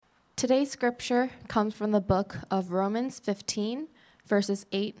Today's scripture comes from the book of Romans 15, verses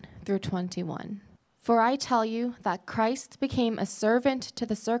 8 through 21. For I tell you that Christ became a servant to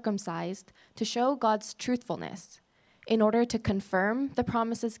the circumcised to show God's truthfulness, in order to confirm the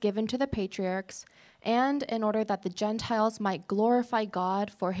promises given to the patriarchs, and in order that the Gentiles might glorify God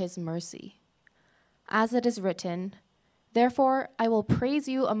for his mercy. As it is written, "Therefore I will praise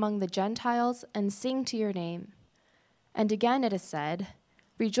you among the Gentiles and sing to your name." And again it is said,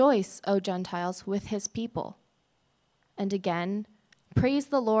 "Rejoice, O Gentiles, with his people." And again, "Praise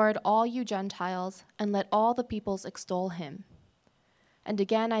the Lord, all you Gentiles, and let all the peoples extol him." And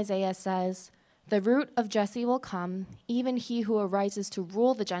again Isaiah says, "The root of Jesse will come, even he who arises to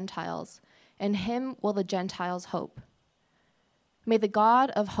rule the Gentiles. In him will the Gentiles hope." May the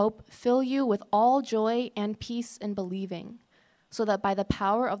God of hope fill you with all joy and peace in believing, so that by the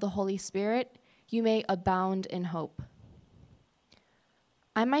power of the Holy Spirit you may abound in hope.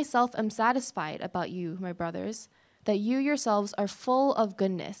 I myself am satisfied about you, my brothers, that you yourselves are full of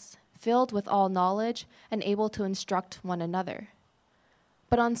goodness, filled with all knowledge, and able to instruct one another.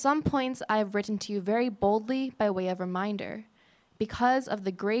 But on some points I have written to you very boldly by way of reminder, because of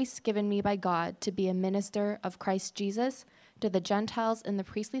the grace given me by God to be a minister of Christ Jesus to the Gentiles in the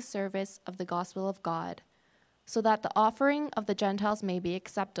priestly service of the gospel of God, so that the offering of the Gentiles may be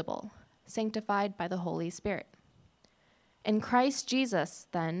acceptable, sanctified by the Holy Spirit. In Christ Jesus,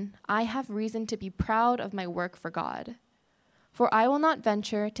 then, I have reason to be proud of my work for God. For I will not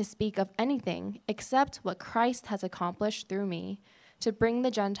venture to speak of anything except what Christ has accomplished through me to bring the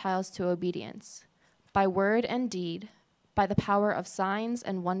Gentiles to obedience, by word and deed, by the power of signs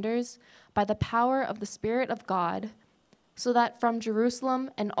and wonders, by the power of the Spirit of God, so that from Jerusalem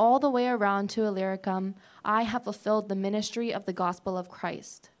and all the way around to Illyricum, I have fulfilled the ministry of the gospel of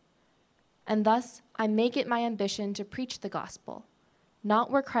Christ. And thus I make it my ambition to preach the gospel,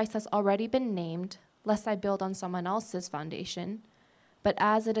 not where Christ has already been named, lest I build on someone else's foundation, but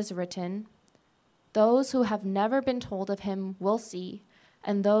as it is written, "Those who have never been told of him will see,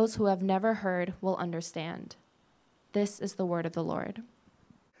 and those who have never heard will understand." This is the word of the Lord.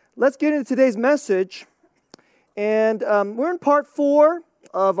 Let's get into today's message. And we're in part 4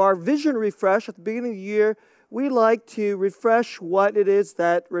 of our vision refresh. At the beginning of the year, we like to refresh what it is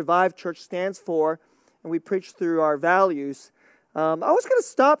that Revive Church stands for, and we preach through our values. I was going to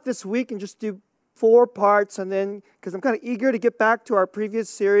stop this week and just do 4 parts, and then, because I'm kind of eager to get back to our previous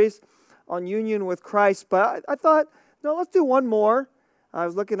series on union with Christ, but I thought, no, let's do one more. I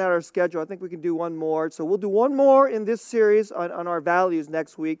was looking at our schedule. I think we can do one more. So we'll do one more in this series on our values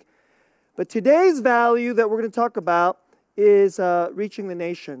next week. But today's value that we're going to talk about is reaching the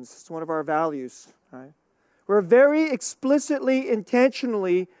nations. It's one of our values. Right? We're a very explicitly,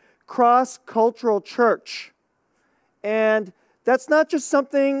 intentionally cross-cultural church. And that's not just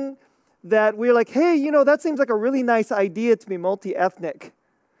something that we're like, hey, that seems like a really nice idea to be multi-ethnic.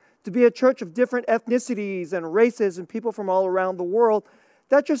 To be a church of different ethnicities and races and people from all around the world.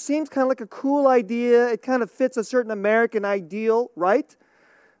 That just seems kind of like a cool idea. It kind of fits a certain American ideal, right?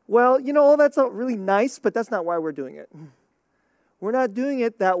 Well, all that's really nice, but that's not why we're doing it. We're not doing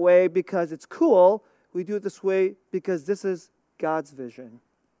it that way because it's cool. We do it this way because this is God's vision.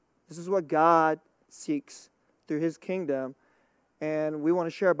 This is what God seeks through his kingdom, and we want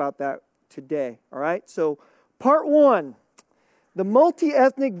to share about that today, all right? So, part 1, the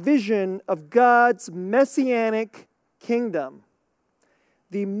multi-ethnic vision of God's messianic kingdom.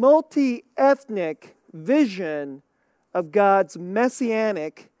 The multi-ethnic vision of God's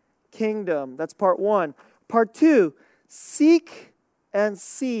messianic kingdom. That's part 1. Part 2, seek and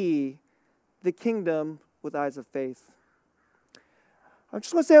see the kingdom with eyes of faith. I'm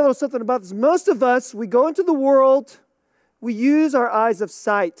just going to say a little something about this. Most of us, we go into the world, we use our eyes of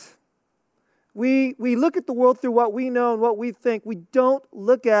sight. We look at the world through what we know and what we think. We don't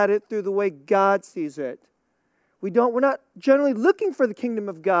look at it through the way God sees it. We're not generally looking for the kingdom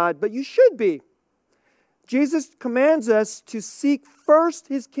of God, but you should be. Jesus commands us to seek first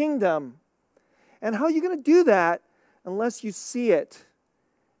his kingdom. And how are you going to do that unless you see it?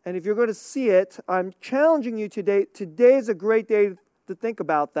 And if you're going to see it, I'm challenging you today. Today is a great day to think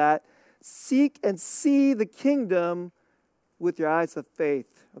about that. Seek and see the kingdom with your eyes of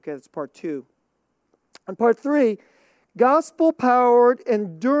faith. Okay, that's part 2. And part 3, gospel-powered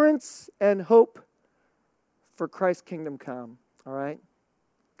endurance and hope for Christ's kingdom come. All right?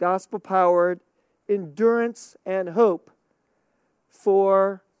 Gospel-powered endurance and hope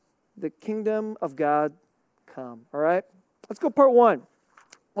for the kingdom of God come. All right? Let's go part 1.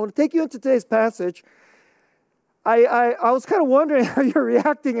 I want to take you into today's passage. I was kind of wondering how you're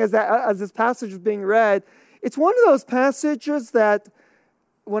reacting as this passage is being read. It's one of those passages that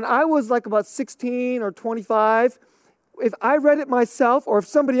when I was like about 16 or 25, if I read it myself or if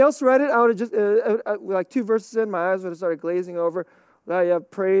somebody else read it, I would have just, like 2 verses in, my eyes would have started glazing over. Well, yeah,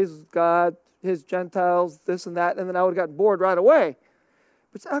 praise God, his Gentiles, this and that, and then I would have gotten bored right away.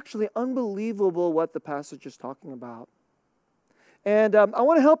 But it's actually unbelievable what the passage is talking about. And I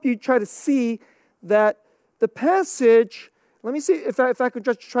want to help you try to see that the passage, let me see if I could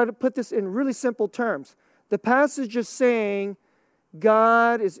just try to put this in really simple terms. The passage is saying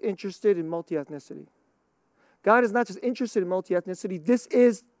God is interested in multi-ethnicity. God is not just interested in multi-ethnicity. This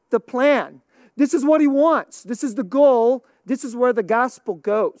is the plan. This is what he wants. This is the goal. This is where the gospel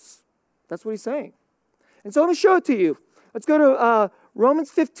goes. That's what he's saying. And so let me show it to you. Let's go to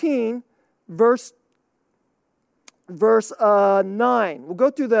Romans 15, verse 9. We'll go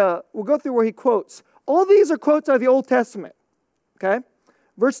through where he quotes. All these are quotes out of the Old Testament. Okay?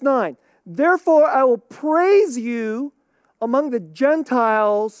 Verse 9. Therefore I will praise you among the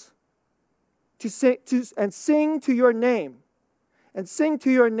Gentiles and sing to your name. And sing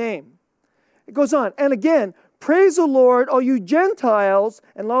to your name. It goes on. And again, praise the Lord, all you Gentiles,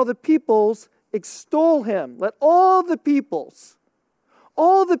 and all the peoples extol him. Let all the peoples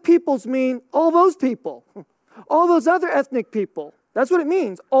mean all those people. All those other ethnic people. That's what it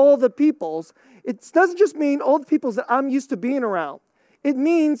means, all the peoples. It doesn't just mean all the peoples that I'm used to being around. It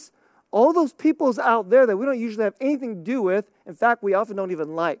means all those peoples out there that we don't usually have anything to do with. In fact, we often don't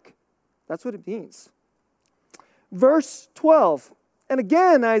even like. That's what it means. Verse 12. And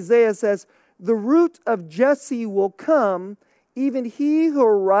again, Isaiah says, the root of Jesse will come, even he who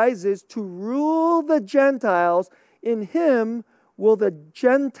arises to rule the Gentiles. In him will the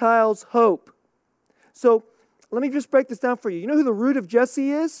Gentiles hope. So, let me just break this down for you. You know who the root of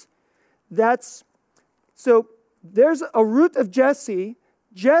Jesse is? There's a root of Jesse.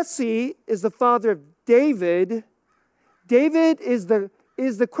 Jesse is the father of David. David is the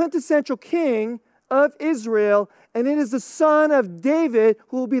quintessential king of Israel, and it is the son of David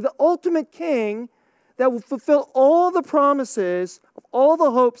who will be the ultimate king that will fulfill all the promises of all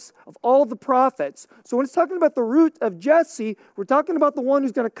the hopes of all the prophets. So when it's talking about the root of Jesse, we're talking about the one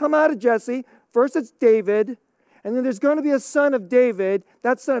who's going to come out of Jesse. First it's David, and then there's going to be a son of David.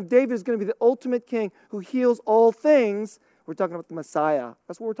 That son of David is going to be the ultimate king who heals all things. We're talking about the Messiah.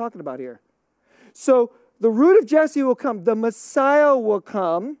 That's what we're talking about here. So the root of Jesse will come. The Messiah will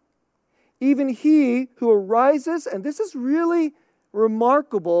come. Even he who arises, and this is really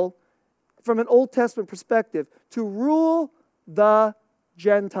remarkable from an Old Testament perspective, to rule the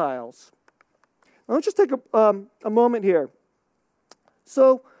Gentiles. Now let's just take a moment here.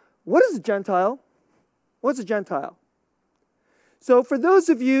 So what is a Gentile? What's a Gentile? So for those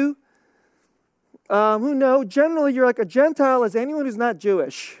of you who know, generally you're like a Gentile is anyone who's not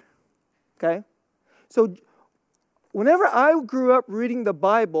Jewish. Okay? So whenever I grew up reading the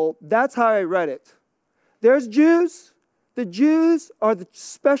Bible, that's how I read it. There's Jews. The Jews are the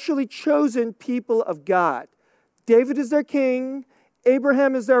specially chosen people of God. David is their king.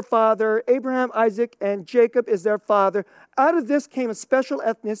 Abraham is their father. Abraham, Isaac, and Jacob is their father. Out of this came a special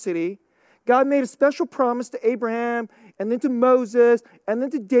ethnicity. God made a special promise to Abraham, and then to Moses, and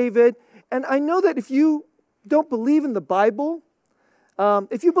then to David. And I know that if you don't believe in the Bible,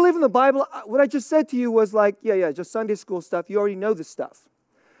 if you believe in the Bible, what I just said to you was like, yeah, just Sunday school stuff. You already know this stuff.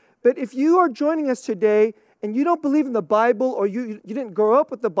 But if you are joining us today and you don't believe in the Bible, or you didn't grow up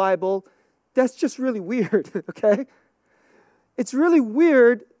with the Bible, that's just really weird, okay? It's really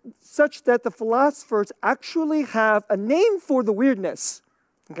weird such that the philosophers actually have a name for the weirdness,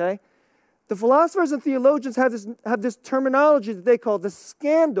 okay? The philosophers and theologians have this terminology that they call the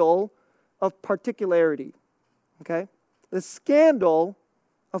scandal of particularity, okay? The scandal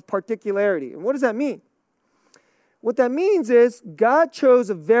of particularity. And what does that mean? What that means is God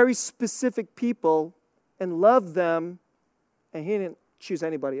chose a very specific people and loved them, and he didn't choose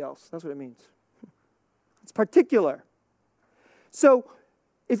anybody else. That's what it means. It's particular. So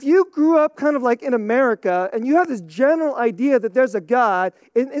if you grew up kind of like in America and you have this general idea that there's a God,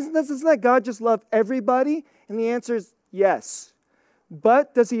 isn't that God just love everybody? And the answer is yes.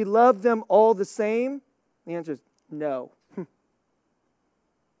 But does he love them all the same? The answer is no.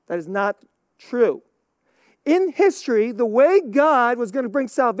 That is not true. In history, the way God was going to bring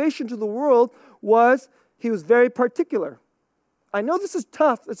salvation to the world was he was very particular. I know this is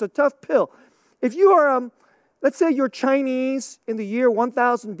tough. It's a tough pill. If you are, let's say you're Chinese in the year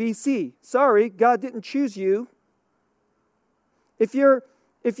 1000 BC. Sorry, God didn't choose you. If you're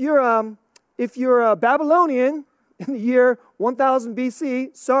a Babylonian in the year 1000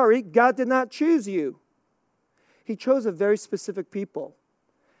 BC, sorry, God did not choose you. He chose a very specific people.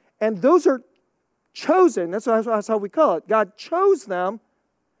 And those are chosen. That's how we call it. God chose them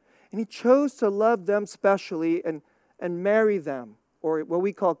And he chose to love them specially and marry them, or what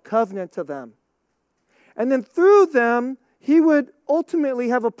we call covenant to them. And then through them, he would ultimately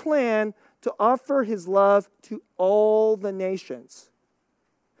have a plan to offer his love to all the nations.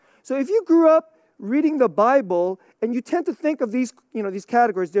 So if you grew up reading the Bible, and you tend to think of these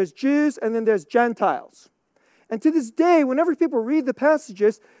categories, there's Jews and then there's Gentiles. And to this day, whenever people read the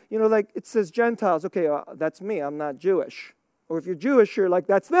passages, like it says Gentiles, okay, that's me, I'm not Jewish. Or if you're Jewish, you're like,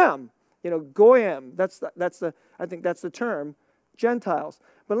 that's them. Goyim, I think that's the term, Gentiles.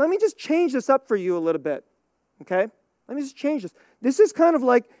 But let me just change this up for you a little bit, okay? Let me just change this. This is kind of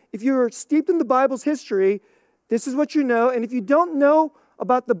like, if you're steeped in the Bible's history, this is what you know. And if you don't know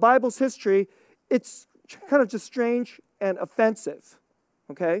about the Bible's history, it's kind of just strange and offensive,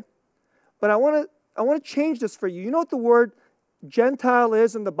 okay? But I want to change this for you. You know what the word Gentile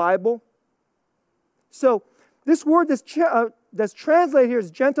is in the Bible? So this word that's translated here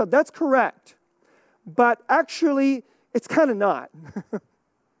as Gentile, that's correct. But actually, it's kind of not.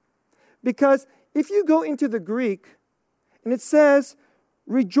 Because if you go into the Greek, and it says,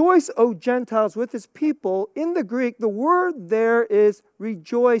 rejoice, O Gentiles, with his people. In the Greek, the word there is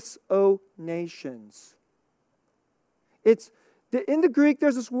rejoice, O nations. In the Greek,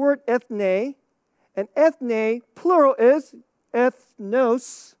 there's this word ethne, and ethne, plural, is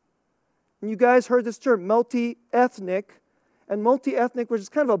ethnos. And you guys heard this term, multi-ethnic. And multi-ethnic, which is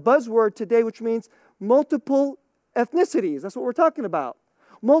kind of a buzzword today, which means multiple ethnicities. That's what we're talking about.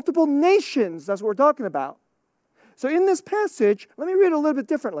 Multiple nations, that's what we're talking about. So in this passage, let me read it a little bit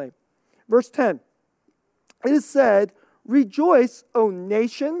differently. Verse 10, it is said, rejoice, O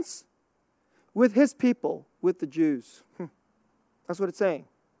nations, with his people, with the Jews. That's what it's saying.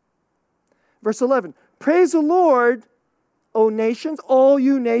 Verse 11, praise the Lord, O nations, all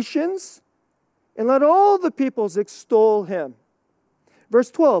you nations, and let all the peoples extol him.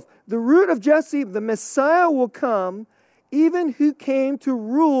 Verse 12, the root of Jesse, the Messiah will come, even who came to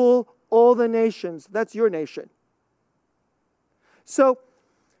rule all the nations. That's your nation. So,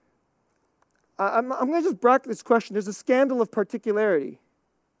 I'm going to just bracket this question. There's a scandal of particularity.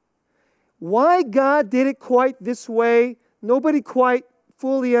 Why God did it quite this way, nobody quite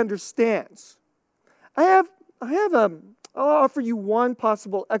fully understands. I'll offer you one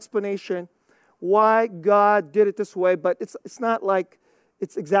possible explanation why God did it this way, but it's not like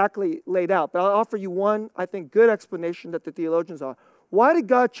it's exactly laid out. But I'll offer you one, I think, good explanation that the theologians are. Why did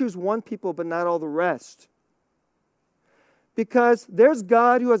God choose one people but not all the rest? Because there's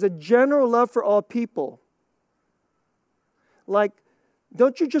God who has a general love for all people. Like,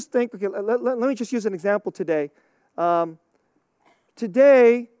 don't you just think, okay, let me just use an example today.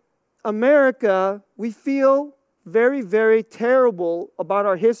 Today, America, we feel very, very terrible about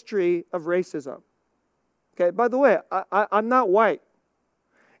our history of racism. Okay, by the way, I'm not white.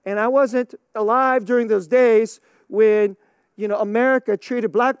 And I wasn't alive during those days when, America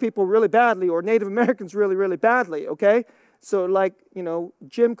treated black people really badly or Native Americans really, really badly, okay? So like,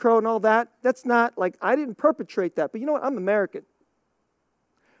 Jim Crow and all that, that's not, like, I didn't perpetrate that. But you know what? I'm American.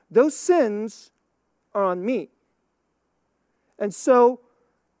 Those sins are on me. And so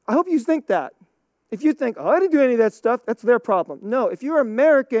I hope you think that. If you think, I didn't do any of that stuff, that's their problem. No, if you're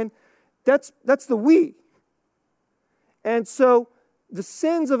American, that's the we. And so the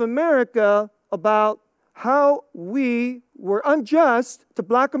sins of America about how we were unjust to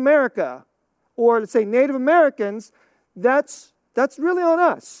black America, or let's say Native Americans, that's really on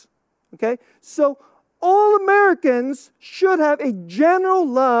us, okay? So all Americans should have a general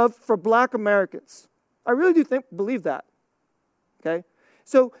love for black Americans. I really do believe that, okay?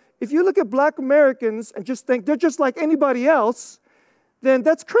 So if you look at black Americans and just think they're just like anybody else, then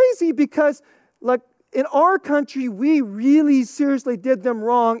that's crazy because, like, in our country, we really seriously did them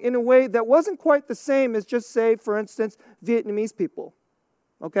wrong in a way that wasn't quite the same as just, say, for instance, Vietnamese people,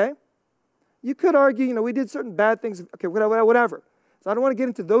 okay? You could argue, we did certain bad things, okay, whatever. So I don't want to get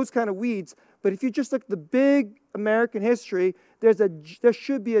into those kind of weeds, but if you just look at the big American history, there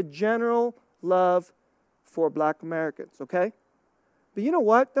should be a general love for black Americans, okay? But you know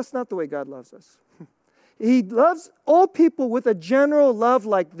what? That's not the way God loves us. He loves all people with a general love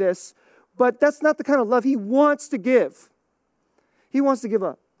like this, but that's not the kind of love He wants to give. He wants to give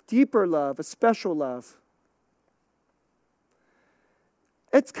a deeper love, a special love.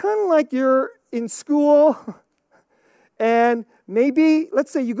 It's kind of like you're in school and maybe,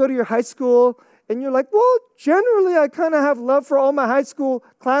 let's say you go to your high school and you're like, well, generally I kind of have love for all my high school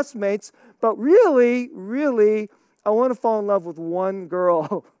classmates, but really, really, I want to fall in love with one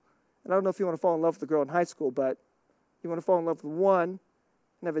girl. And I don't know if you want to fall in love with a girl in high school, but you want to fall in love with one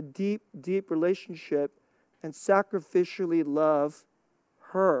and have a deep, deep relationship and sacrificially love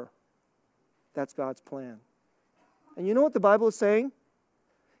her That's God's plan. And you know what the Bible is saying?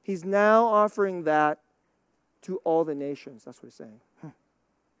 He's now offering that to all the nations. That's what he's saying.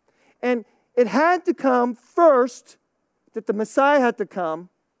 And it had to come first, that the Messiah had to come.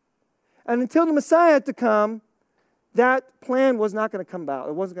 And until the Messiah had to come, that plan was not going to come about.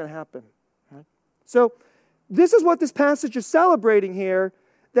 It wasn't going to happen. Right? So this is what this passage is celebrating here,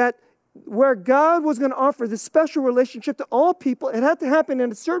 that where God was going to offer this special relationship to all people, it had to happen in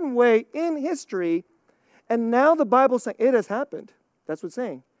a certain way in history. And now the Bible is saying it has happened. That's what it's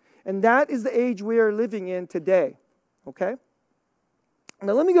saying. And that is the age we are living in today. Okay?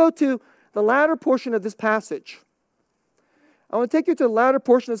 Now let me go to the latter portion of this passage. I want to take you to the latter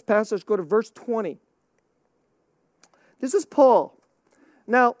portion of this passage. Go to verse 20. This is Paul.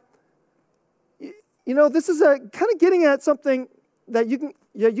 Now, you know, this is kind of getting at something that you can,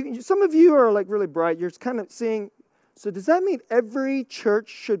 some of you are like really bright. You're kind of seeing, so does that mean every church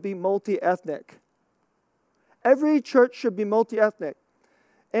should be multi-ethnic? Every church should be multi-ethnic.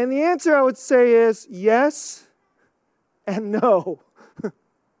 And the answer I would say is yes and no.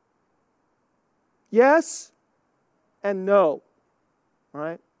 Yes and no. All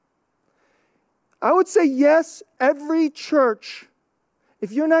right? I would say yes, every church,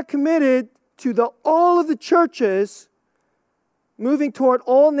 if you're not committed to all of the churches moving toward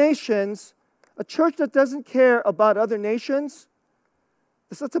all nations, a church that doesn't care about other nations,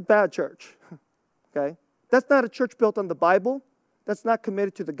 that's a bad church. Okay? That's not a church built on the Bible. That's not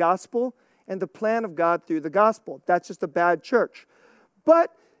committed to the gospel and the plan of God through the gospel. That's just a bad church.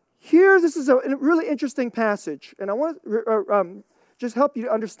 But here, this is a really interesting passage, and I want to just help you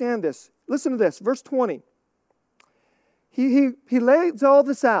to understand this. Listen to this, verse 20. He lays all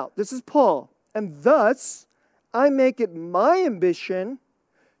this out. This is Paul. And thus, I make it my ambition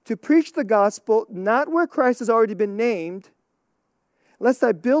to preach the gospel not where Christ has already been named, lest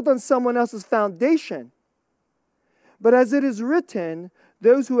I build on someone else's foundation. But as it is written,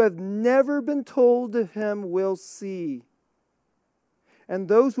 those who have never been told of him will see, and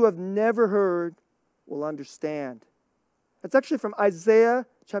those who have never heard will understand. It's actually from Isaiah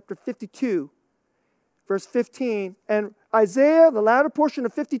chapter 52, verse 15. And Isaiah, the latter portion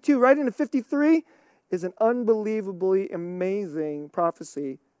of 52, right into 53, is an unbelievably amazing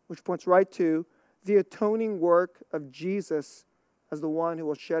prophecy, which points right to the atoning work of Jesus as the one who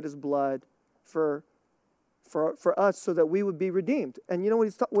will shed his blood for us so that we would be redeemed. And you know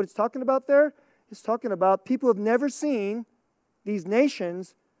what he's talking about there? He's talking about people who have never seen these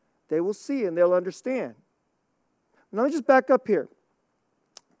nations. They will see and they'll understand. Now let me just back up here.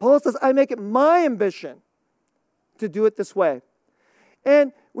 Paul says, I make it my ambition to do it this way.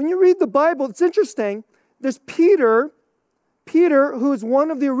 And when you read the Bible, it's interesting. There's Peter, who is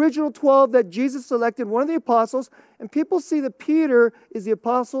one of the original 12 that Jesus selected, one of the apostles, and people see that Peter is the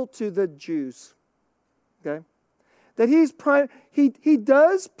apostle to the Jews. Okay? That he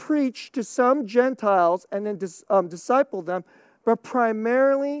does preach to some Gentiles and then disciple them, but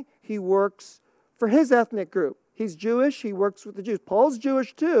primarily he works for his ethnic group. He's Jewish, he works with the Jews. Paul's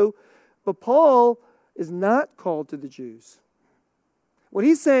Jewish too, but Paul is not called to the Jews. What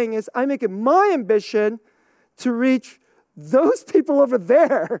he's saying is, I make it my ambition to reach those people over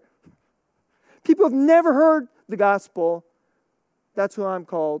there. People who have never heard the gospel. That's who I'm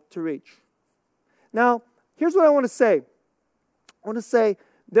called to reach. Now, here's what I want to say. I want to say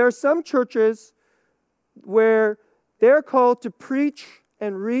there are some churches where they're called to preach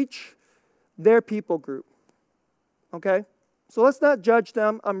and reach their people group. Okay? So let's not judge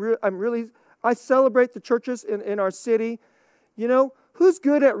them. I celebrate the churches in our city. You know, who's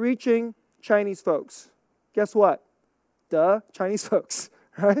good at reaching Chinese folks? Guess what? Chinese folks,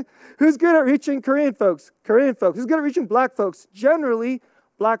 right? Who's good at reaching Korean folks? Korean folks. Who's good at reaching black folks? Generally,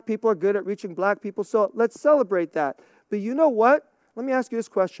 black people are good at reaching black people, so let's celebrate that. But you know what? Let me ask you this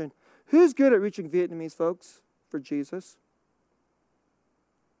question. Who's good at reaching Vietnamese folks for Jesus?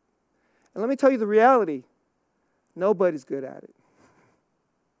 And let me tell you the reality. Nobody's good at it.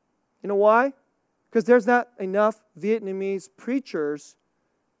 You know why? Because there's not enough Vietnamese preachers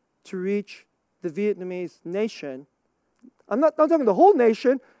to reach the Vietnamese nation. I'm not talking the whole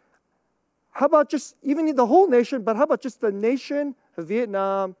nation. How about just, even the whole nation, but how about just the nation of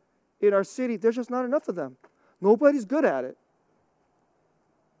Vietnam in our city? There's just not enough of them. Nobody's good at it.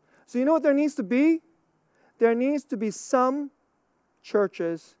 So you know what there needs to be? There needs to be some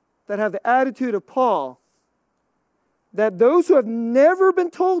churches that have the attitude of Paul, that those who have never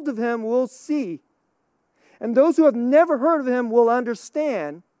been told of him will see, and those who have never heard of him will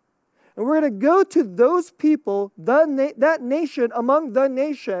understand. And we're going to go to those people, that nation among the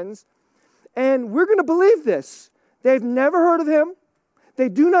nations, and we're going to believe this. They've never heard of him. They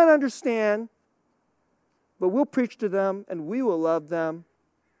do not understand. but we'll preach to them and we will love them,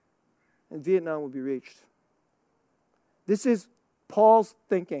 and Vietnam will be reached. This is Paul's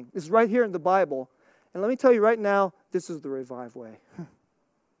thinking. This is right here in the Bible. And let me tell you right now, this is the revived way.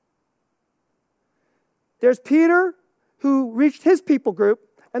 There's Peter, who reached his people group,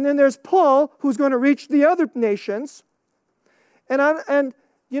 and then there's Paul, who's going to reach the other nations. And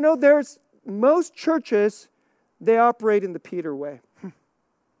there's most churches, they operate in the Peter way.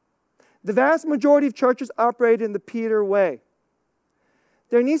 The vast majority of churches operate in the Peter way.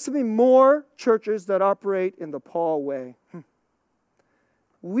 There needs to be more churches that operate in the Paul way.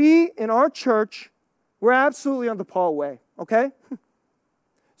 We, in our church, we're absolutely on the Paul way, okay?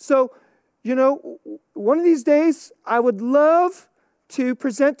 So, one of these days, I would love to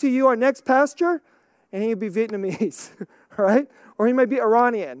present to you our next pastor, and he'd be Vietnamese, right? Or he might be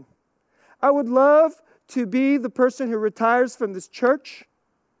Iranian. I would love to be the person who retires from this church,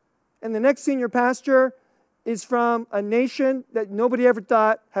 and the next senior pastor is from a nation that nobody ever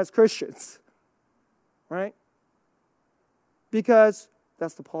thought has Christians, right? Because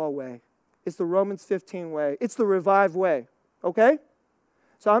that's the Paul way. It's the Romans 15 way. It's the revived way, okay?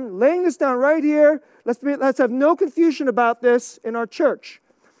 So I'm laying this down right here. Let's have no confusion about this in our church.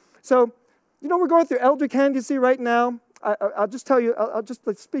 So, we're going through elder candidacy right now. I'll just tell you,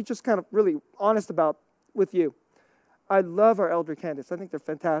 let's be just kind of really honest with you. I love our elder candidates. I think they're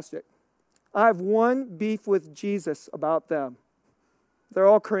fantastic. I have one beef with Jesus about them. They're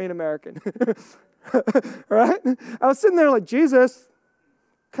all Korean American. Right? I was sitting there like, Jesus,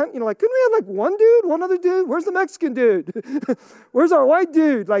 couldn't we have one dude, one other dude? Where's the Mexican dude? Where's our white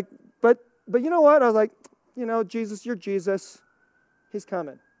dude? But you know what? I was like, Jesus, you're Jesus. He's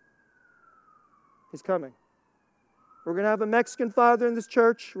coming. He's coming. We're going to have a Mexican father in this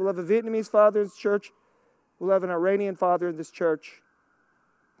church. We'll have a Vietnamese father in this church. We'll have an Iranian father in this church.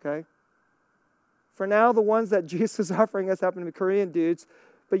 Okay? For now, the ones that Jesus is offering us happen to be Korean dudes.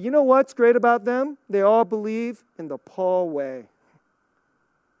 But you know what's great about them? They all believe in the Paul way,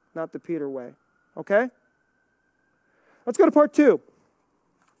 not the Peter way. Okay? Let's go to part 2.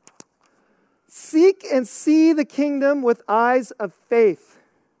 Seek and see the kingdom with eyes of faith.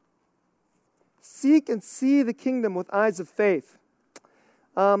 Seek and see the kingdom with eyes of faith.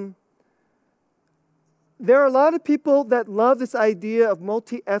 There are a lot of people that love this idea of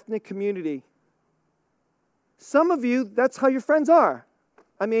multi-ethnic community. Some of you, that's how your friends are.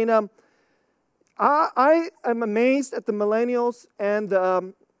 I mean, I am amazed at the millennials, and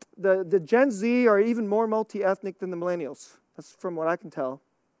the Gen Z are even more multi-ethnic than the millennials. That's from what I can tell.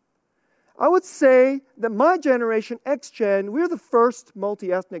 I would say that my generation, X-Gen, we're the first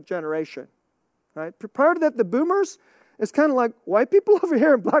multi-ethnic generation. Right? Prior to that, the boomers, it's kind of like white people over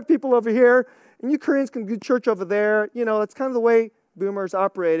here and black people over here, and you Koreans can do church over there. That's kind of the way boomers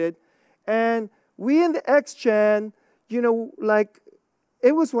operated. And we in the X-Gen,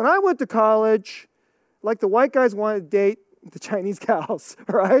 it was when I went to college, the white guys wanted to date the Chinese gals,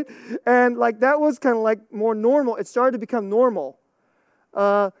 right? And that was kind of more normal. It started to become normal.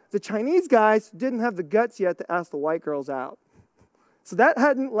 The Chinese guys didn't have the guts yet to ask the white girls out. So that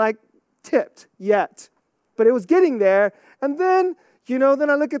hadn't tipped yet, but it was getting there. And then, then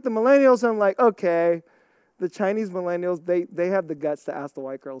I look at the millennials and I'm like, okay, the Chinese millennials, they have the guts to ask the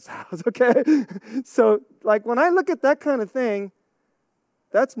white girls out, okay? So, when I look at that kind of thing,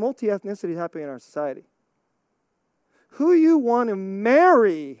 that's multi-ethnicity happening in our society. Who you want to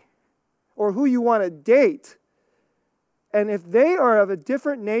marry or who you want to date, and if they are of a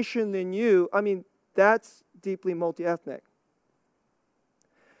different nation than you, that's deeply multi-ethnic.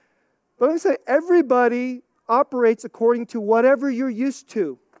 But let me say, everybody operates according to whatever you're used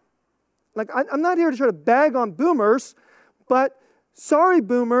to. I'm not here to try to bag on boomers, but sorry,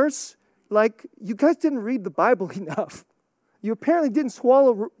 boomers, you guys didn't read the Bible enough. You apparently didn't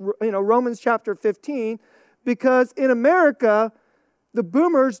swallow, Romans chapter 15, because in America, the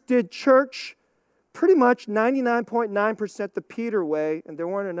boomers did church pretty much 99.9% the Peter way, and there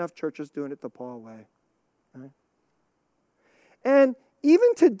weren't enough churches doing it the Paul way. Right? And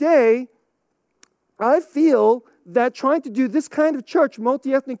even today, I feel that trying to do this kind of church,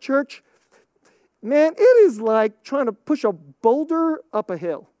 multi-ethnic church, man, it is like trying to push a boulder up a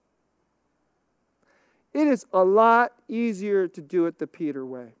hill. It is a lot easier to do it the Peter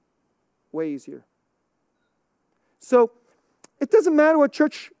way. Way easier. So, it doesn't matter what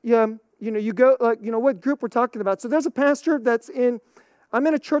church you go, what group we're talking about. So there's a pastor I'm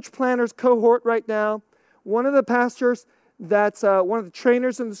in a church planners cohort right now. One of the pastors that's one of the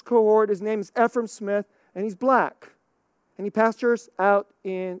trainers in this cohort, his name is Ephraim Smith, and he's black. And he pastors out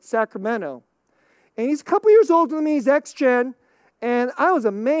in Sacramento. And he's a couple years older than me, he's X-Gen, And I was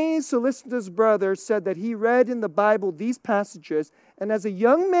amazed to listen to this brother said that he read in the Bible these passages. And as a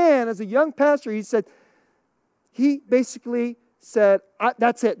young man, as a young pastor, he basically said,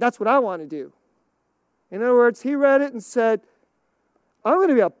 that's it. That's what I want to do. In other words, he read it and said, I'm going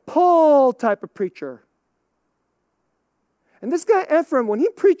to be a Paul type of preacher. And this guy Ephraim, when he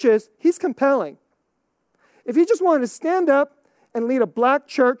preaches, he's compelling. If he just wanted to stand up and lead a black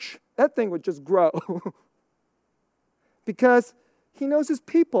church, that thing would just grow. Because he knows his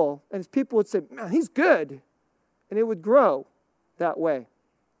people, and his people would say, man, he's good. And it would grow that way.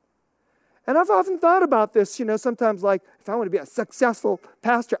 And I've often thought about this, sometimes like, if I want to be a successful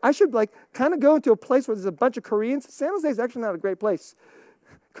pastor, I should kind of go into a place where there's a bunch of Koreans. San Jose is actually not a great place.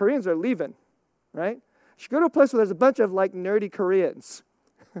 Koreans are leaving, right? I should go to a place where there's a bunch of nerdy Koreans.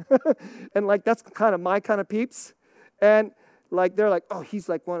 And that's kind of my kind of peeps. And they're like, oh, he's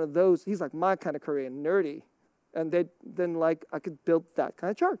like one of those. He's like my kind of Korean, nerdy. And then I could build that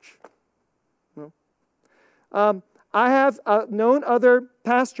kind of church. I have known other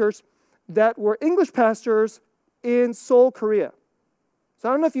pastors that were English pastors in Seoul, Korea. So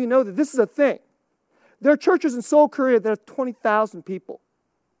I don't know if you know that this is a thing. There are churches in Seoul, Korea that have 20,000 people.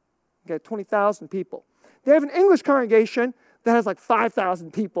 Okay, 20,000 people. They have an English congregation that has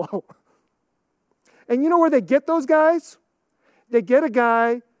 5,000 people. And you know where they get those guys? They get a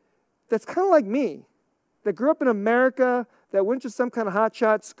guy that's kind of like me, that grew up in America, that went to some kind of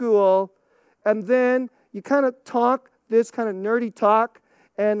hotshot school, and then you kind of talk this kind of nerdy talk,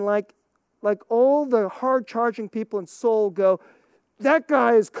 and like all the hard-charging people in Seoul go, that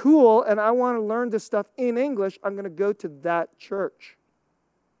guy is cool, and I want to learn this stuff in English. I'm going to go to that church.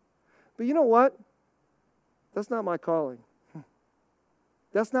 But you know what? That's not my calling.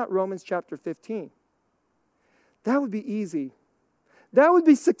 That's not Romans chapter 15. That would be easy. That would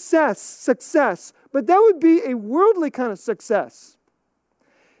be success. But that would be a worldly kind of success.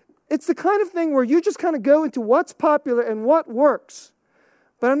 It's the kind of thing where you just kind of go into what's popular and what works.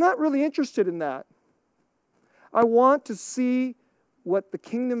 But I'm not really interested in that. I want to see what the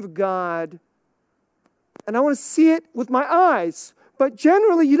kingdom of God, and I want to see it with my eyes. But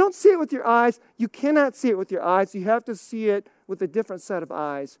generally, you don't see it with your eyes. You cannot see it with your eyes. You have to see it with a different set of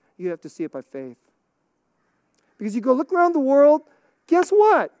eyes. You have to see it by faith. Because you go look around the world, guess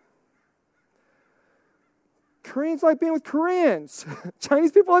what? Koreans like being with Koreans.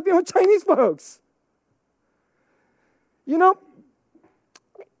 Chinese people like being with Chinese folks. In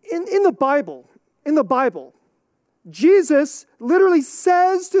the Bible, Jesus literally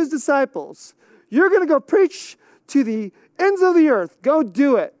says to his disciples, you're going to go preach to the ends of the earth. Go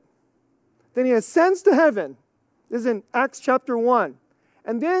do it. Then he ascends to heaven. This is in Acts chapter 1.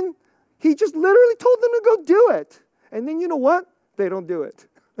 And then he just literally told them to go do it. And then you know what? They don't do it.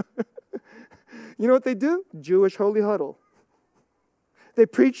 You know what they do? Jewish holy huddle. They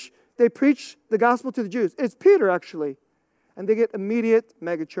preach the gospel to the Jews. It's Peter, actually. And they get immediate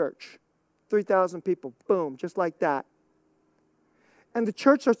mega church. 3,000 people. Boom. Just like that. And the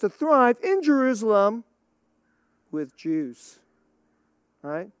church starts to thrive in Jerusalem with Jews.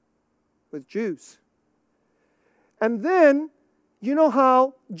 Right? With Jews. And then, you know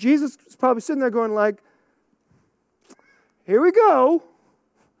how Jesus is probably sitting there going here we go.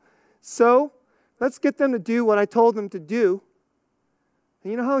 So, let's get them to do what I told them to do.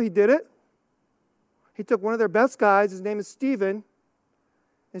 And you know how he did it? He took one of their best guys, his name is Stephen,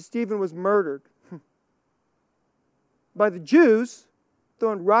 and Stephen was murdered by the Jews,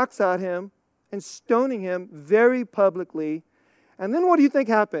 throwing rocks at him and stoning him very publicly. And then what do you think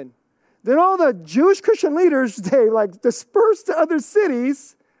happened? Then all the Jewish Christian leaders, they dispersed to other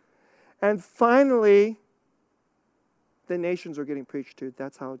cities, and finally, the nations were getting preached to.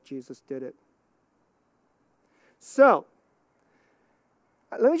 That's how Jesus did it. So,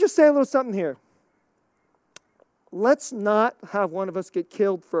 let me just say a little something here. Let's not have one of us get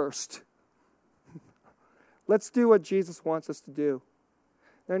killed first. Let's do what Jesus wants us to do.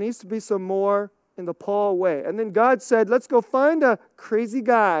 There needs to be some more in the Paul way. And then God said, let's go find a crazy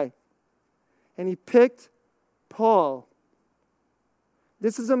guy. And he picked Paul.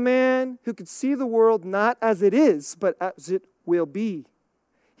 This is a man who could see the world not as it is, but as it will be.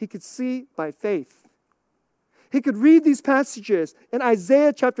 He could see by faith. He could read these passages in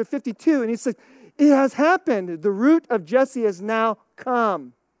Isaiah chapter 52, and he said, it has happened. The root of Jesse has now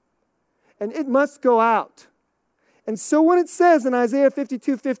come, and it must go out. And so when it says in Isaiah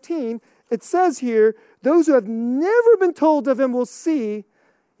 52:15, it says here, those who have never been told of him will see.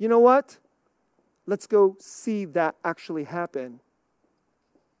 You know what? Let's go see that actually happen.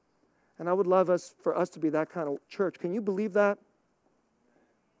 And I would love for us to be that kind of church. Can you believe that?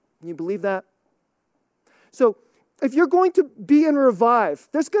 Can you believe that? So if you're going to be in Revive,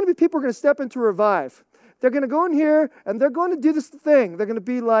 there's going to be people who are going to step into Revive. They're going to go in here and they're going to do this thing. They're going to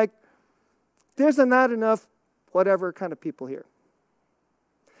be like, there's not enough whatever kind of people here.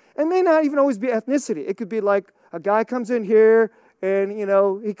 It may not even always be ethnicity. It could be like a guy comes in here and,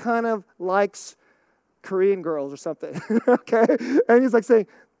 he kind of likes Korean girls or something, okay? And he's like saying,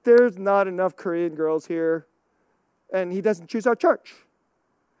 there's not enough Korean girls here, and he doesn't choose our church.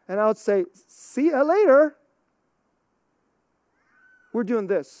 And I would say, see you later. We're doing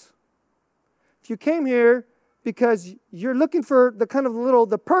this. If you came here because you're looking for the kind of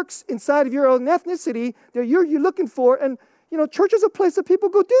the perks inside of your own ethnicity that you're looking for, and, church is a place that people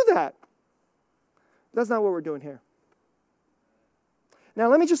go do that. That's not what we're doing here. Now,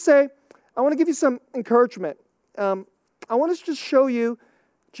 let me just say, I want to give you some encouragement. I want to just show you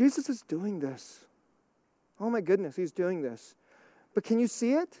Jesus is doing this. Oh my goodness, he's doing this. But can you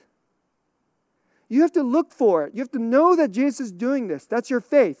see it? You have to look for it. You have to know that Jesus is doing this. That's your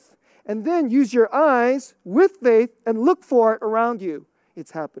faith. And then use your eyes with faith and look for it around you.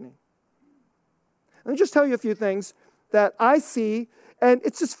 It's happening. Let me just tell you a few things that I see. And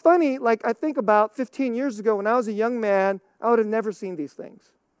it's just funny, like I think about 15 years ago when I was a young man, I would have never seen these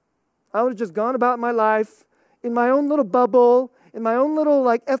things. I would have just gone about my life in my own little bubble, in my own little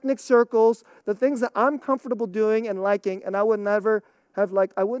ethnic circles, the things that I'm comfortable doing and liking, and I would never have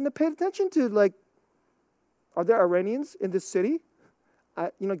I wouldn't have paid attention to are there Iranians in this city?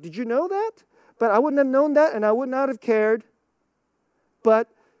 Did you know that? But I wouldn't have known that, and I would not have cared. But,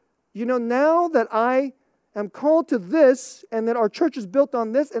 now that I am called to this, and that our church is built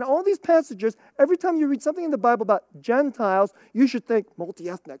on this, and all these passages, every time you read something in the Bible about Gentiles, you should think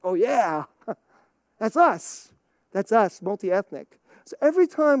multi-ethnic. Oh, yeah, that's us. That's us, multi-ethnic. So every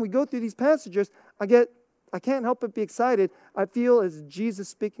time we go through these passages, I can't help but be excited. I feel as Jesus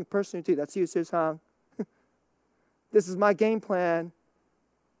speaking personally to you. That's you, Sis-Hang. This is my game plan.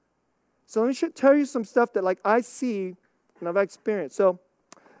 So let me tell you some stuff that I see and I've experienced. So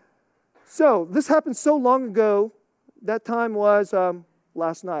this happened so long ago. That time was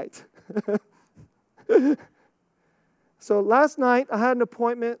last night. So last night I had an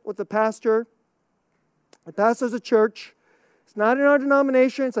appointment with the pastor. The pastor's a church. It's not in our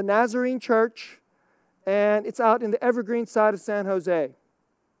denomination. It's a Nazarene church. And it's out in the Evergreen side of San Jose.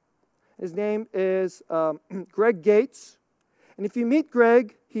 His name is Greg Gates. And if you meet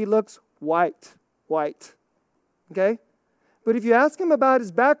Greg, he looks white. Okay? But if you ask him about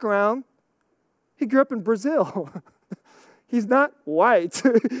his background, he grew up in Brazil. He's not white.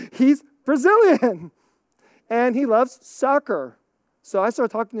 He's Brazilian. And he loves soccer. So I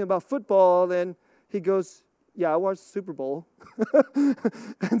started talking to him about football, and he goes, yeah, I watched Super Bowl.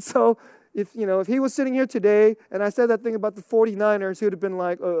 And so if he was sitting here today and I said that thing about the 49ers, he would have been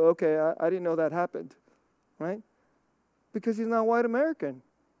like, oh, okay, I didn't know that happened. Right? Because he's not white American.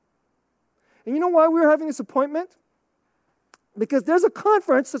 And you know why we're having this appointment? Because there's a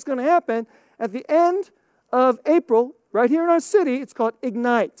conference that's going to happen at the end of April, right here in our city. It's called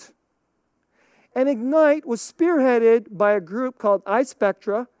Ignite. And Ignite was spearheaded by a group called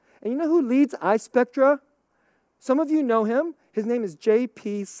iSpectra. And you know who leads iSpectra? Some of you know him. His name is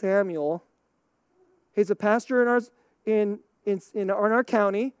J.P. Samuel. He's a pastor in our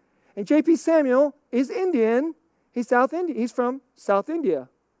county. And J.P. Samuel is Indian. He's South Indian. He's from South India.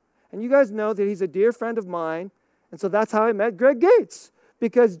 And you guys know that he's a dear friend of mine. And so that's how I met Greg Gates.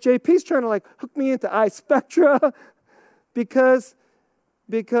 Because JP's trying to hook me into iSpectra. because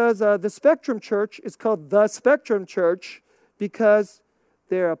the Spectrum Church is called the Spectrum Church because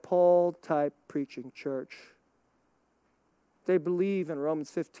they're a Paul-type preaching church. They believe in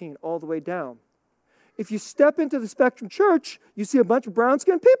Romans 15 all the way down. If you step into the Spectrum Church, you see a bunch of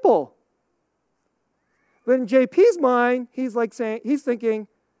brown-skinned people. But in JP's mind, he's thinking,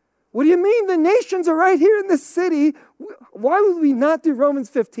 what do you mean? The nations are right here in this city. Why would we not do Romans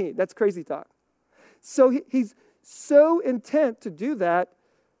 15? That's crazy talk. So he's so intent to do that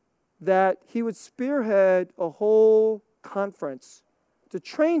he would spearhead a whole conference to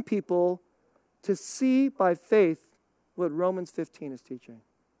train people to see by faith what Romans 15 is teaching.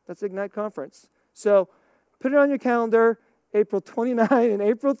 That's Ignite Conference. So put it on your calendar, April 29 and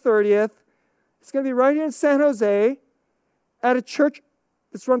April 30th. It's going to be right here in San Jose at a church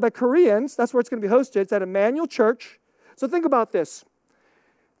that's run by Koreans. That's where it's going to be hosted. It's at Emmanuel Church. So think about this.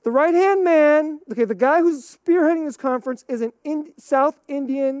 The right-hand man, okay, the guy who's spearheading this conference is an South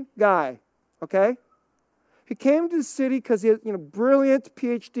Indian guy, okay? He came to the city because he had, brilliant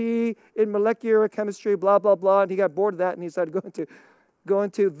PhD in molecular chemistry, blah, blah, blah, and he got bored of that and he decided to go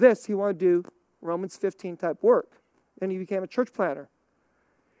into this. He wanted to do Romans 15 type work. And he became a church planner.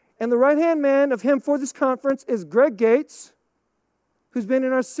 And the right-hand man of him for this conference is Greg Gates, who's been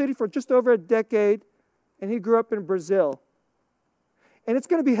in our city for just over a decade, and he grew up in Brazil. And it's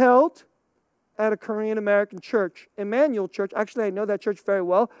going to be held at a Korean-American church, Emmanuel Church. Actually, I know that church very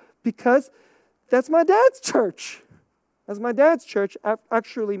well because that's my dad's church. That's my dad's church.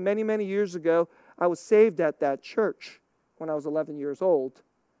 Actually, many, many years ago, I was saved at that church when I was 11 years old.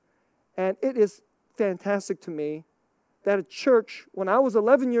 And it is fantastic to me that a church, when I was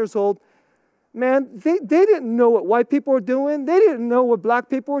 11 years old, man, they didn't know what white people were doing. They didn't know what black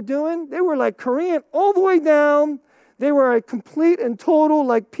people were doing. They were like Korean all the way down. They were a complete and total,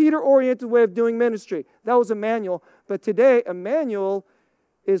 like Peter-oriented way of doing ministry. That was Emmanuel. But today, Emmanuel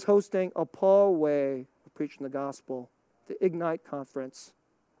is hosting a Paul way of preaching the gospel, the Ignite Conference.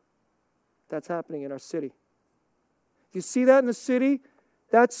 That's happening in our city. If you see that in the city,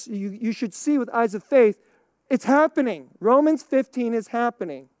 that's you should see with eyes of faith. It's happening. Romans 15 is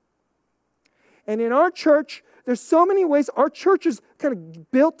happening. And in our church, there's so many ways. Our church is kind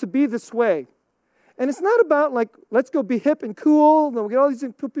of built to be this way. And it's not about like, let's go be hip and cool, and we'll get all these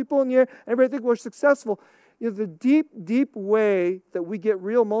people in here, and everybody think we're successful. The deep, deep way that we get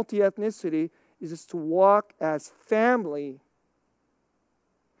real multi-ethnicity is just to walk as family.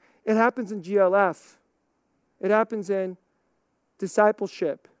 It happens in GLF. It happens in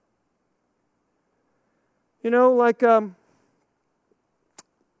discipleship. My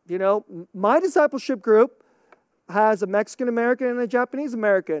discipleship group has a Mexican American and a Japanese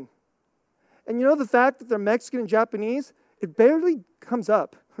American. And the fact that they're Mexican and Japanese, it barely comes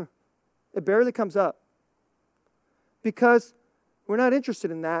up. It barely comes up. Because we're not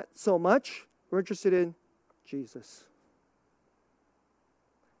interested in that so much. We're interested in Jesus.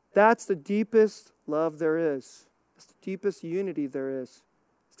 That's the deepest love there is. It's the deepest unity there is.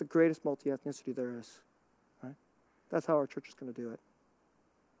 It's the greatest multi-ethnicity there is. Right? That's how our church is going to do it.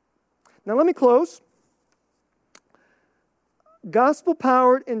 Now let me close.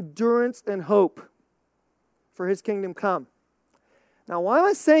 Gospel-powered endurance and hope for His kingdom come. Now, why am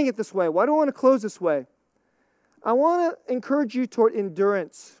I saying it this way? Why do I want to close this way? I want to encourage you toward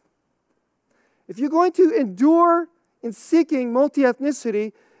endurance. If you're going to endure in seeking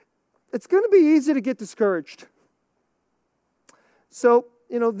multi-ethnicity, it's going to be easy to get discouraged. So,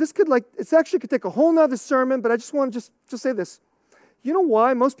 this it actually could take a whole nother sermon, but I just want to just say this. You know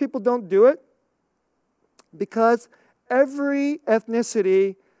why most people don't do it? Because every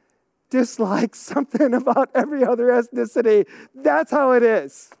ethnicity dislikes something about every other ethnicity. That's how it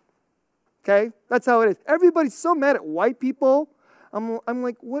is. Okay? That's how it is. Everybody's so mad at white people. I'm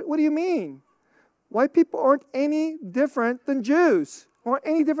like, what do you mean? White people aren't any different than Jews, or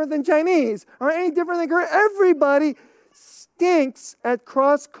any different than Chinese, or any different than Korean. Everybody stinks at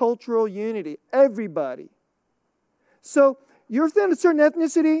cross-cultural unity. Everybody. So you're within a certain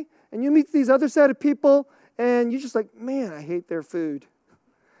ethnicity, and you meet these other set of people, and you're just like, man, I hate their food.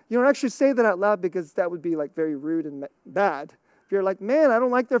 You don't actually say that out loud because that would be like very rude and bad. You're like, man, I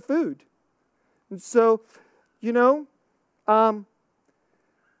don't like their food. And so, I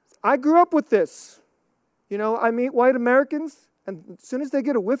grew up with this. I meet white Americans, and as soon as they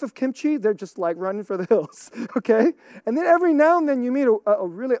get a whiff of kimchi, they're just like running for the hills, okay? And then every now and then you meet a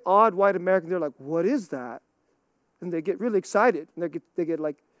really odd white American, they're like, what is that? And they get really excited, and they get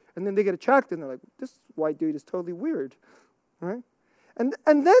like, and then they get attracted, and they're like, this white dude is totally weird, right? And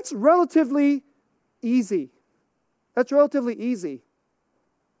that's relatively easy. That's relatively easy.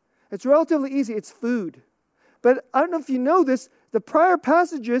 It's relatively easy. It's food. But I don't know if you know this, the prior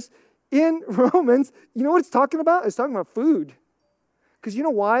passages in Romans, you know what it's talking about? It's talking about food. Because you know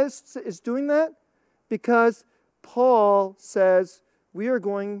why it's doing that? Because Paul says we are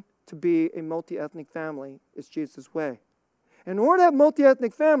going to be a multi-ethnic family. It's Jesus' way. In order to have a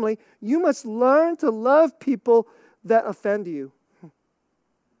multi-ethnic family, you must learn to love people that offend you.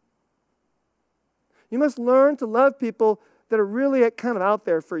 You must learn to love people that are really kind of out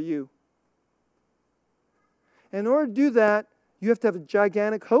there for you. In order to do that, you have to have a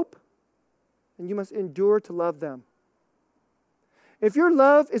gigantic hope, and you must endure to love them. If your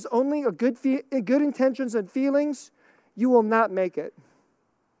love is only a good intentions and feelings, you will not make it.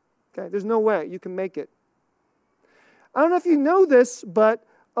 Okay, there's no way you can make it. I don't know if you know this, but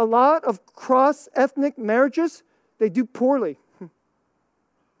a lot of cross-ethnic marriages, they do poorly.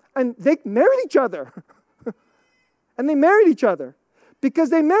 And they married each other. And they married each other. Because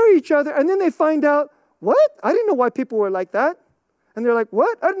they marry each other, and then they find out, what? I didn't know white people were like that. And they're like,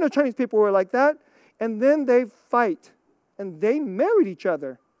 what? I didn't know Chinese people were like that. And then they fight. And they married each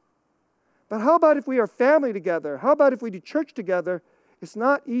other. But how about if we are family together? How about if we do church together? It's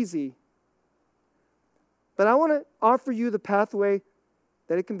not easy. But I want to offer you the pathway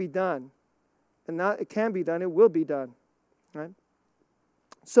that it can be done. And not it can be done, it will be done. Right?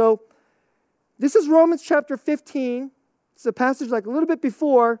 So, this is Romans chapter 15. It's a passage like a little bit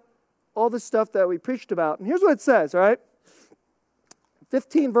before all the stuff that we preached about. And here's what it says, all right?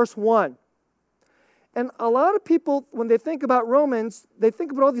 15 verse 1. And a lot of people, when they think about Romans, they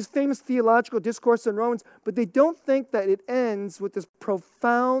think about all these famous theological discourses in Romans, but they don't think that it ends with this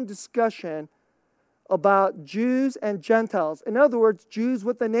profound discussion about Jews and Gentiles. In other words, Jews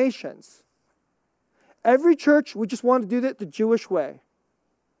with the nations. Every church, we just want to do it the Jewish way.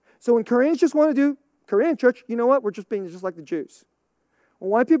 So when Koreans just want to do Korean church, you know what? We're just being just like the Jews. When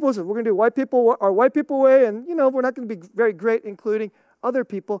white people say, we're going to do our white people way, and, we're not going to be very great including other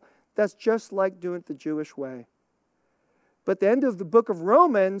people. That's just like doing it the Jewish way. But the end of the book of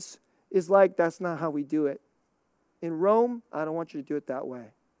Romans is like, that's not how we do it. In Rome, I don't want you to do it that way.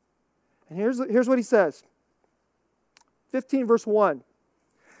 And here's what he says. 15 verse 1.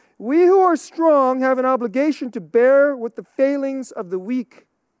 We who are strong have an obligation to bear with the failings of the weak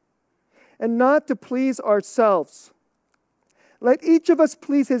and not to please ourselves. Let each of us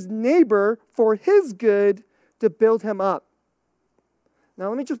please his neighbor for his good to build him up. Now,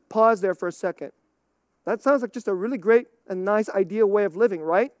 let me just pause there for a second. That sounds like just a really great and nice ideal way of living,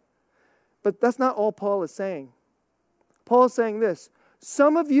 right? But that's not all Paul is saying. Paul is saying this.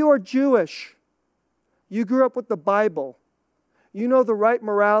 Some of you are Jewish. You grew up with the Bible. You know the right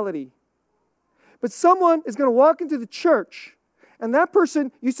morality. But someone is going to walk into the church, and that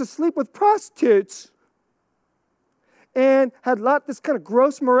person used to sleep with prostitutes and had this kind of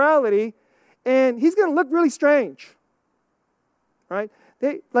gross morality, and he's going to look really strange. Right?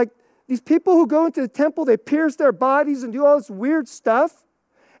 These people who go into the temple, they pierce their bodies and do all this weird stuff,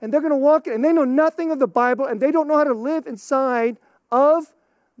 and they're going to walk in, and they know nothing of the Bible, and they don't know how to live inside of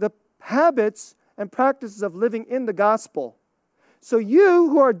the habits and practices of living in the gospel. So you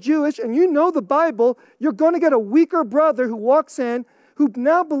who are Jewish and you know the Bible, you're going to get a weaker brother who walks in, who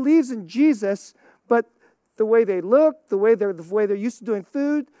now believes in Jesus, but the way they look, the way they're used to doing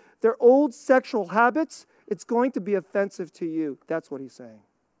food, their old sexual habits, it's going to be offensive to you. That's what he's saying.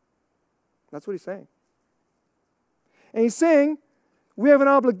 That's what he's saying. And he's saying we have an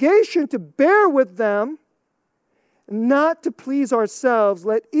obligation to bear with them, not to please ourselves.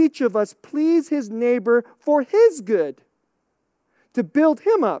 Let each of us please his neighbor for his good, to build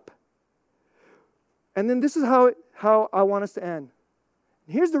him up. And then this is how I want us to end.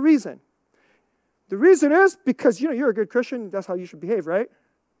 And here's the reason. The reason is because, you're a good Christian, that's how you should behave, right?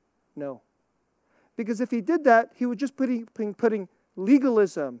 No. Because if he did that, he would just putting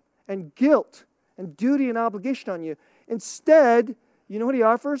legalism and guilt and duty and obligation on you. Instead, you know what he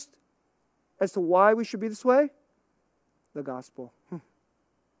offers as to why we should be this way? The gospel.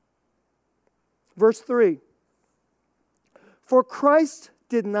 Verse 3. For Christ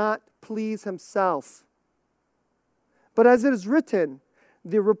did not please himself, but as it is written,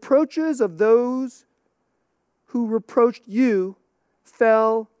 the reproaches of those who reproached you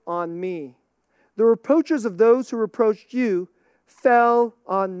fell on me. The reproaches of those who reproached you fell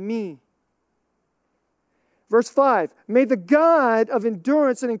on me. Verse 5, may the God of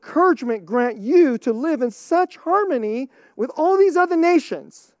endurance and encouragement grant you to live in such harmony with all these other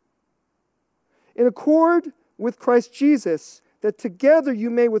nations, in accord with Christ Jesus, that together you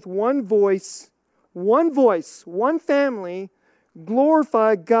may with one voice, one family,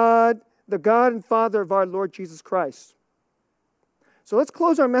 glorify God, the God and Father of our Lord Jesus Christ. So let's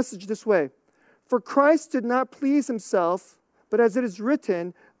close our message this way. For Christ did not please himself, but as it is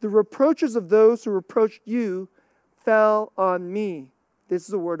written, the reproaches of those who reproached you fell on me. This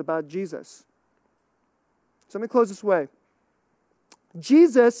is a word about Jesus. So let me close this way.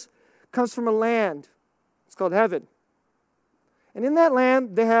 Jesus comes from a land. It's called heaven. And in that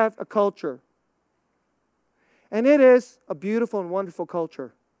land, they have a culture. And it is a beautiful and wonderful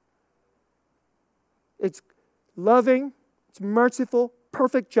culture. It's loving, it's merciful,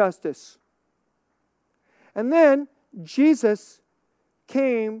 perfect justice. And then Jesus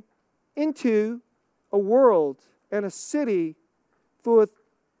came into a world and a city full of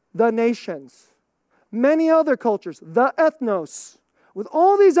the nations, many other cultures, the ethnos, with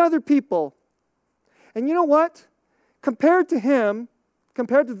all these other people. And you know what? Compared to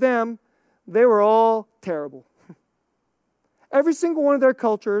them, they were all terrible. Every single one of their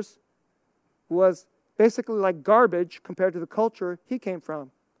cultures was basically like garbage compared to the culture he came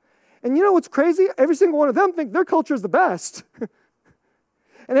from. And you know what's crazy? Every single one of them think their culture is the best.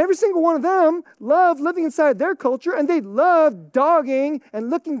 And every single one of them love living inside their culture, and they love dogging and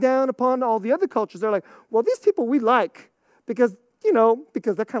looking down upon all the other cultures. They're like, well, these people we like because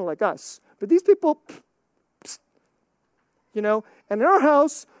they're kind of like us. But these people, And in our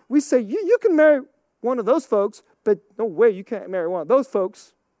house, we say, you can marry one of those folks, but no way you can't marry one of those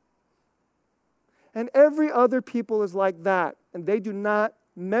folks. And every other people is like that, and they do not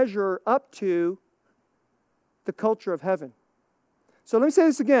measure up to the culture of heaven. So let me say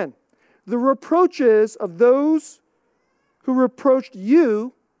this again. The reproaches of those who reproached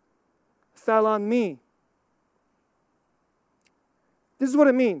you fell on me. This is what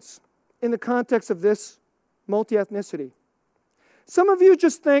it means in the context of this multi-ethnicity. Some of you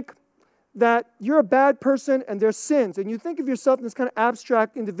just think that you're a bad person and there's sins, and you think of yourself in this kind of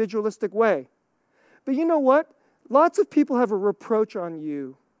abstract, individualistic way. But you know what? Lots of people have a reproach on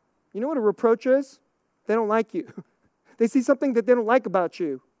you. You know what a reproach is? They don't like you. They see something that they don't like about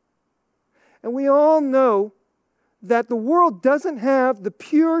you. And we all know that the world doesn't have the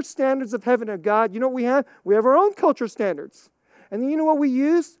pure standards of heaven and God. You know what we have? We have our own culture standards. And then you know what we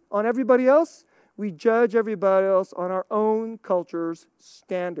use on everybody else? We judge everybody else on our own culture's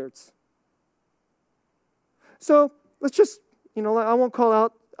standards. So let's just, I won't call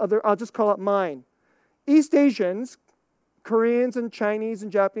out I'll just call out mine. East Asians, Koreans and Chinese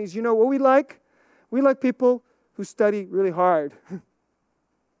and Japanese, you know what we like? We like people who study really hard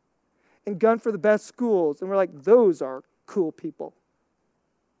and gun for the best schools. And we're like, those are cool people.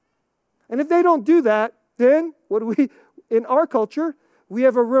 And if they don't do that, then what do we, in our culture, we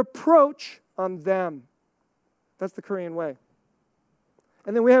have a reproach on them. That's the Korean way.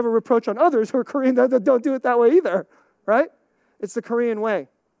 And then we have a reproach on others who are Korean that don't do it that way either, right? It's the Korean way.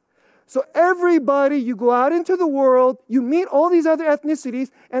 So everybody, you go out into the world, you meet all these other ethnicities,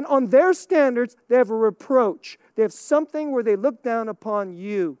 and on their standards, they have a reproach. They have something where they look down upon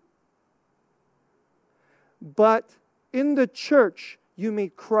you. But in the church, you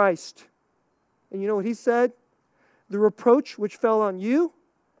meet Christ. And you know what he said? The reproach which fell on you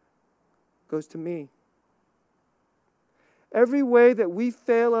goes to me. Every way that we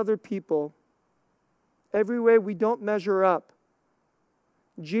fail other people, every way we don't measure up,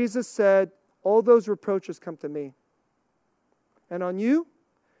 Jesus said, all those reproaches come to me. And on you,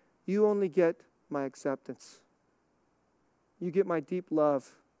 you only get my acceptance. You get my deep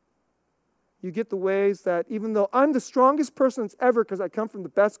love. You get the ways that even though I'm the strongest person that's ever because I come from the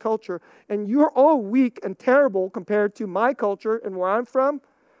best culture, and you're all weak and terrible compared to my culture and where I'm from,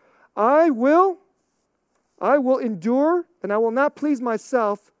 I will endure, and I will not please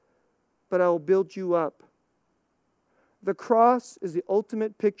myself, but I will build you up. The cross is the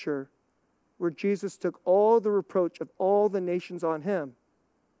ultimate picture where Jesus took all the reproach of all the nations on him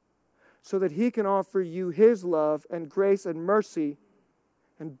so that he can offer you his love and grace and mercy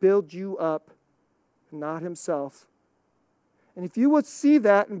and build you up, not himself. And if you would see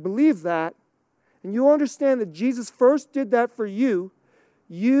that and believe that, and you understand that Jesus first did that for you,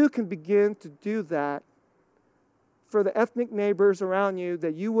 you can begin to do that for the ethnic neighbors around you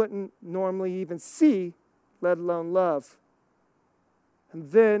that you wouldn't normally even see, let alone love.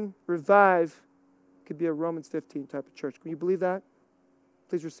 And then Revive could be a Romans 15 type of church. Can you believe that?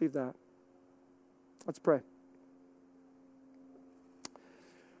 Please receive that. Let's pray.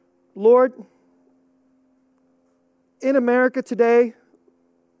 Lord, in America today,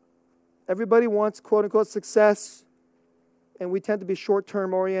 everybody wants quote-unquote success, and we tend to be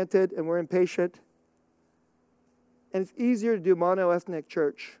short-term oriented, and we're impatient. And it's easier to do mono-ethnic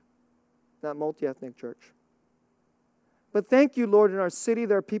church, not multi-ethnic church. But thank you, Lord, in our city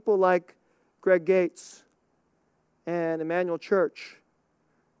there are people like Greg Gates and Emmanuel Church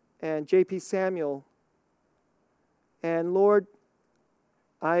and J.P. Samuel. And Lord,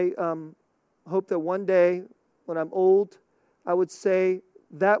 I hope that one day when I'm old, I would say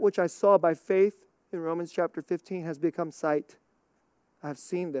that which I saw by faith in Romans chapter 15 has become sight. I've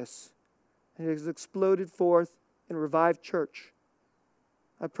seen this. And it has exploded forth in Revived Church.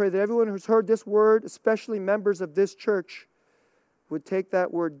 I pray that everyone who's heard this word, especially members of this church, would take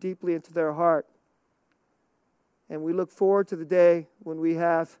that word deeply into their heart. And we look forward to the day when we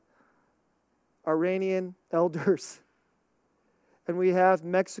have Iranian elders and we have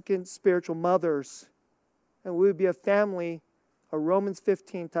Mexican spiritual mothers, and we would be a family, a Romans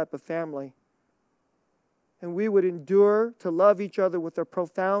 15 type of family. And we would endure to love each other with a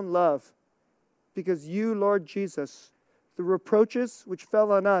profound love because you, Lord Jesus, the reproaches which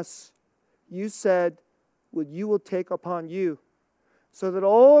fell on us, you said, you will take upon you, so that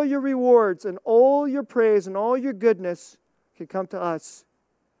all your rewards and all your praise and all your goodness could come to us.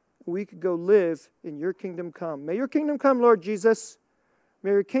 We could go live in your kingdom come. May your kingdom come, Lord Jesus. May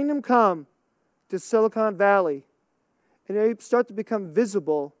your kingdom come to Silicon Valley. And may it start to become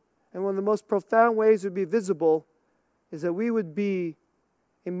visible. And one of the most profound ways it would be visible is that we would be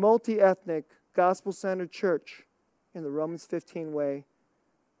a multi-ethnic, gospel-centered church in the Romans 15 way.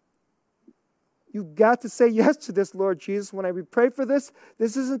 You've got to say yes to this, Lord Jesus. When we pray for this,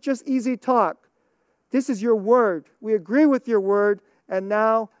 this isn't just easy talk. This is your word. We agree with your word, and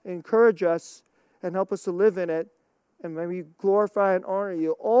now encourage us and help us to live in it. And may we glorify and honor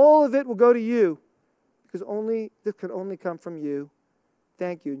you. All of it will go to you, because this can only come from you.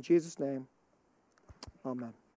 Thank you. In Jesus' name, amen.